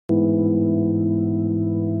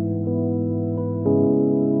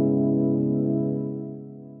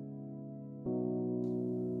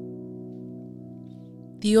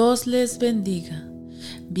Dios les bendiga.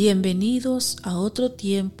 Bienvenidos a otro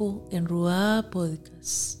tiempo en Ruá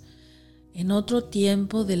Podcast, en otro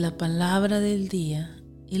tiempo de la palabra del día.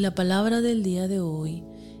 Y la palabra del día de hoy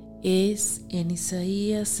es en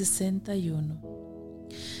Isaías 61.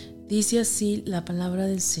 Dice así la palabra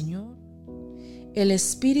del Señor: El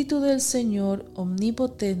Espíritu del Señor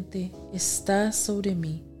omnipotente está sobre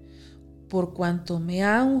mí, por cuanto me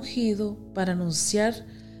ha ungido para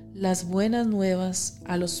anunciar las buenas nuevas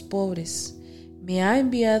a los pobres. Me ha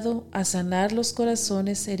enviado a sanar los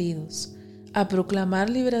corazones heridos, a proclamar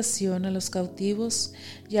liberación a los cautivos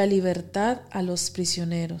y a libertad a los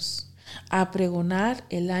prisioneros, a pregonar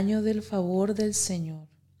el año del favor del Señor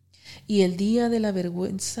y el día de la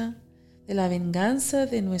vergüenza, de la venganza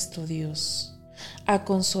de nuestro Dios, a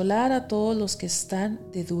consolar a todos los que están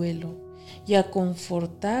de duelo y a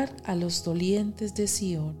confortar a los dolientes de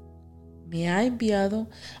Sión. Me ha enviado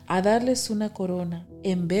a darles una corona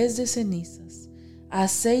en vez de cenizas,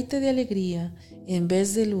 aceite de alegría en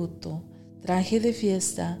vez de luto, traje de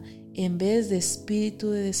fiesta en vez de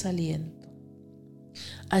espíritu de desaliento.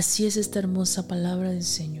 Así es esta hermosa palabra del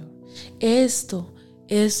Señor. Esto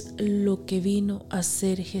es lo que vino a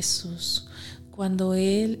hacer Jesús cuando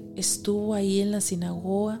Él estuvo ahí en la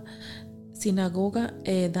sinagoga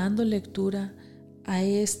dando lectura a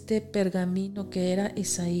este pergamino que era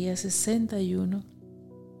Isaías 61.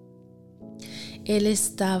 Él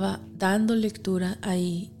estaba dando lectura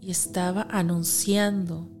ahí y estaba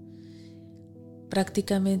anunciando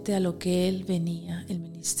prácticamente a lo que Él venía, el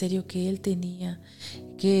ministerio que Él tenía,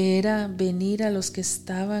 que era venir a los que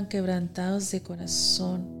estaban quebrantados de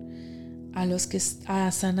corazón,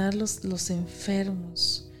 a sanar los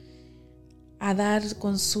enfermos, a dar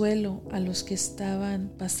consuelo a los que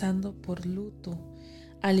estaban pasando por luto,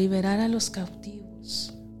 a liberar a los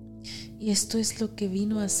cautivos. Y esto es lo que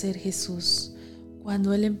vino a hacer Jesús.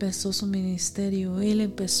 Cuando Él empezó su ministerio, Él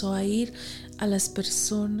empezó a ir a las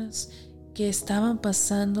personas que estaban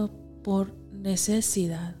pasando por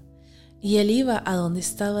necesidad. Y Él iba a donde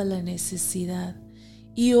estaba la necesidad.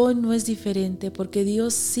 Y hoy no es diferente, porque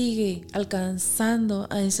Dios sigue alcanzando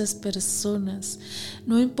a esas personas.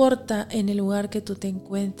 No importa en el lugar que tú te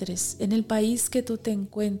encuentres, en el país que tú te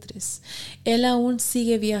encuentres, Él aún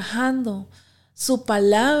sigue viajando. Su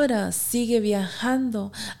palabra sigue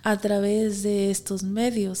viajando a través de estos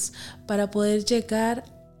medios para poder llegar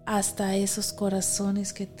hasta esos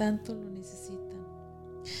corazones que tanto lo necesitan.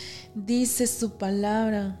 Dice su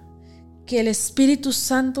palabra que el Espíritu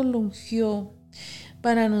Santo lo ungió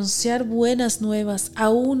para anunciar buenas nuevas.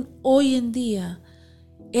 Aún hoy en día,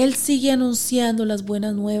 Él sigue anunciando las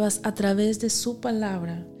buenas nuevas a través de su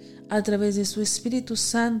palabra, a través de su Espíritu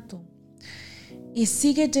Santo, y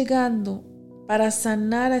sigue llegando para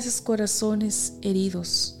sanar a esos corazones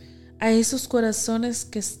heridos, a esos corazones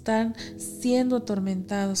que están siendo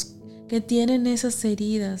atormentados, que tienen esas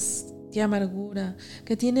heridas de amargura,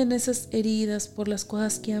 que tienen esas heridas por las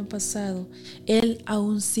cosas que han pasado. Él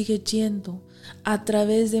aún sigue yendo a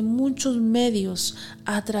través de muchos medios,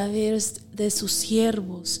 a través de sus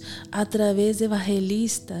siervos, a través de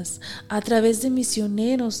evangelistas, a través de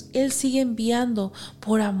misioneros. Él sigue enviando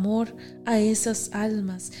por amor a esas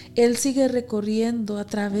almas. Él sigue recorriendo a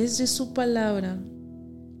través de su palabra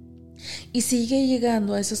y sigue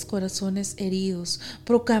llegando a esos corazones heridos,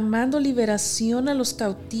 proclamando liberación a los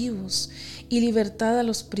cautivos y libertad a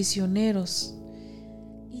los prisioneros.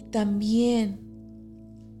 Y también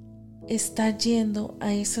está yendo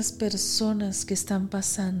a esas personas que están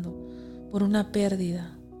pasando por una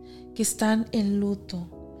pérdida, que están en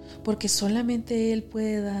luto, porque solamente Él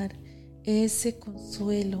puede dar ese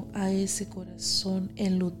consuelo a ese corazón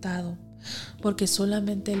enlutado, porque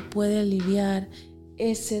solamente Él puede aliviar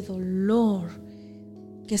ese dolor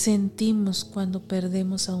que sentimos cuando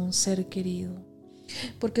perdemos a un ser querido,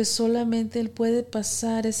 porque solamente Él puede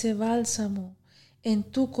pasar ese bálsamo en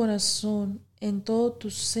tu corazón, en todo tu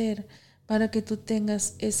ser, para que tú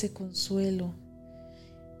tengas ese consuelo.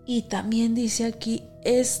 Y también dice aquí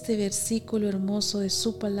este versículo hermoso de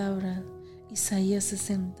su palabra, Isaías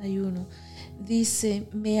 61, dice: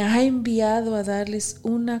 me ha enviado a darles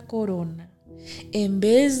una corona en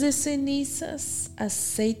vez de cenizas,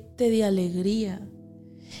 aceite de alegría,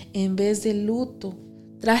 en vez de luto,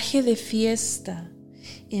 traje de fiesta,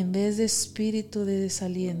 en vez de espíritu de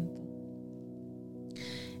desaliento.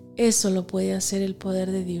 Eso lo puede hacer el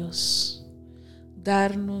poder de Dios,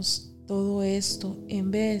 darnos todo esto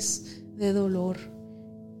en vez de dolor,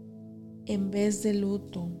 en vez de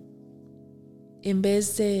luto, en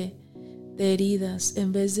vez de heridas,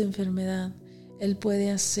 en vez de enfermedad. Él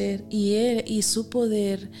puede hacer, y su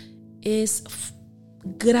poder es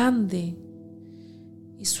grande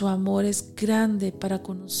y su amor es grande para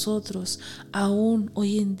con nosotros. Aún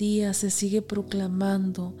hoy en día se sigue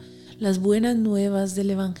proclamando las buenas nuevas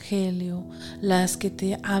del Evangelio, las que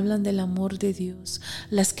te hablan del amor de Dios,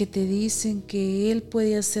 las que te dicen que Él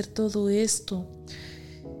puede hacer todo esto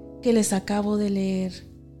que les acabo de leer,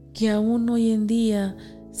 que aún hoy en día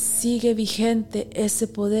sigue vigente ese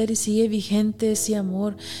poder y sigue vigente ese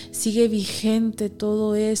amor, sigue vigente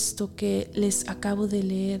todo esto que les acabo de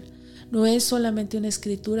leer. No es solamente una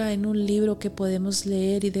escritura en un libro que podemos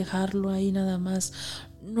leer y dejarlo ahí nada más.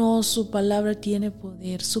 No, su palabra tiene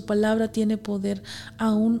poder, su palabra tiene poder.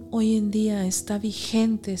 Aún hoy en día está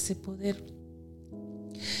vigente ese poder.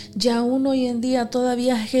 Ya aún hoy en día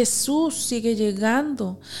todavía Jesús sigue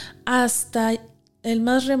llegando hasta el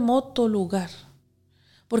más remoto lugar.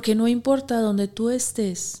 Porque no importa donde tú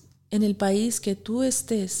estés, en el país que tú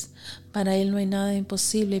estés, para Él no hay nada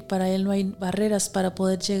imposible y para Él no hay barreras para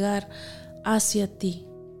poder llegar hacia ti.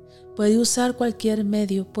 Puede usar cualquier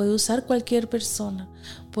medio, puede usar cualquier persona,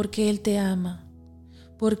 porque Él te ama,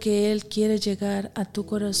 porque Él quiere llegar a tu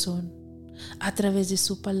corazón a través de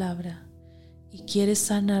su palabra y quiere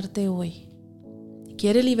sanarte hoy.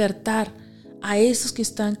 Quiere libertar a esos que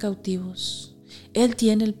están cautivos. Él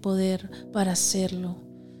tiene el poder para hacerlo.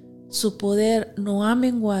 Su poder no ha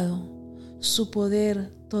menguado. Su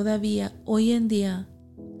poder todavía hoy en día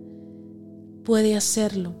puede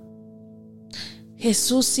hacerlo.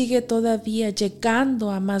 Jesús sigue todavía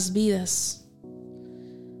llegando a más vidas.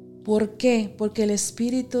 ¿Por qué? Porque el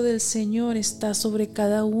Espíritu del Señor está sobre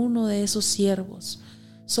cada uno de esos siervos,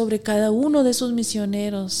 sobre cada uno de esos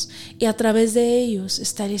misioneros, y a través de ellos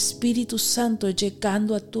está el Espíritu Santo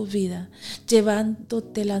llegando a tu vida,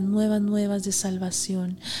 llevándote las nuevas nuevas de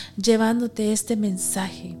salvación, llevándote este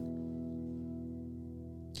mensaje.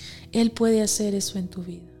 Él puede hacer eso en tu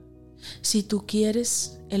vida. Si tú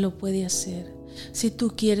quieres, Él lo puede hacer. Si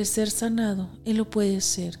tú quieres ser sanado, Él lo puede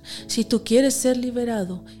hacer. Si tú quieres ser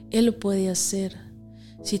liberado, Él lo puede hacer.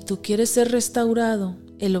 Si tú quieres ser restaurado,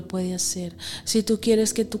 Él lo puede hacer. Si tú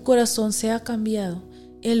quieres que tu corazón sea cambiado,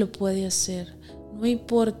 Él lo puede hacer. No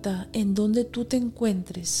importa en dónde tú te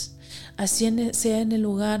encuentres, así sea en el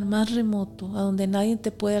lugar más remoto, a donde nadie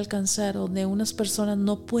te puede alcanzar, donde unas personas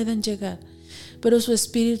no puedan llegar, pero su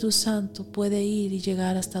Espíritu Santo puede ir y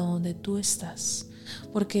llegar hasta donde tú estás,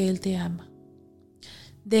 porque Él te ama.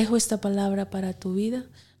 Dejo esta palabra para tu vida,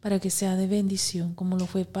 para que sea de bendición, como lo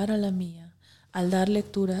fue para la mía. Al dar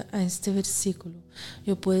lectura a este versículo,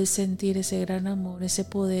 yo puedo sentir ese gran amor, ese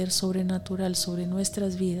poder sobrenatural sobre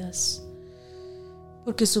nuestras vidas,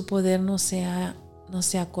 porque su poder no se ha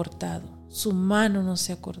cortado, su mano no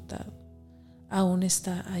se ha cortado, aún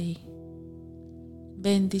está ahí.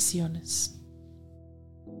 Bendiciones.